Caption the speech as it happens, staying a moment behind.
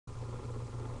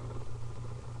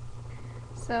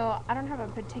So, I don't have a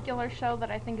particular show that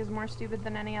I think is more stupid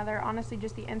than any other. Honestly,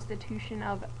 just the institution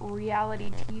of reality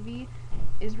TV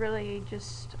is really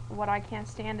just what I can't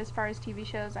stand as far as TV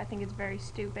shows. I think it's very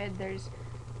stupid. There's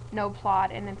no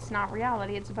plot, and it's not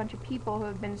reality. It's a bunch of people who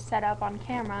have been set up on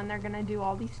camera, and they're gonna do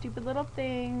all these stupid little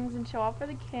things and show off for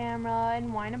the camera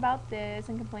and whine about this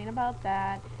and complain about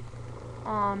that.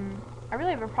 I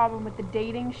really have a problem with the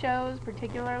dating shows,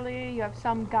 particularly. You have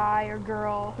some guy or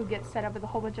girl who gets set up with a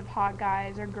whole bunch of hot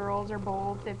guys or girls or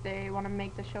both if they want to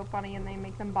make the show funny and they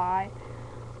make them bi.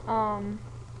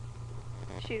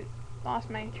 Shoot, lost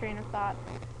my train of thought.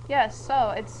 Yes, so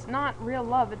it's not real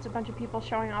love. It's a bunch of people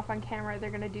showing off on camera.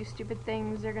 They're gonna do stupid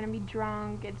things. They're gonna be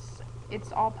drunk.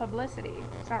 It's all publicity.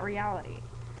 It's not reality.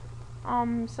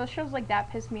 So shows like that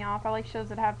piss me off. I like shows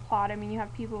that have plot. I mean, you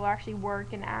have people who actually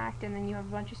work and act, and then you have a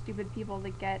bunch of stupid people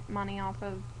that get money off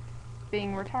of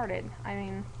being retarded. I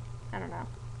mean, I don't know.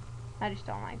 I just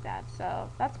don't like that.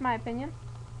 So, that's my opinion.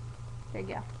 There you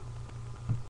go.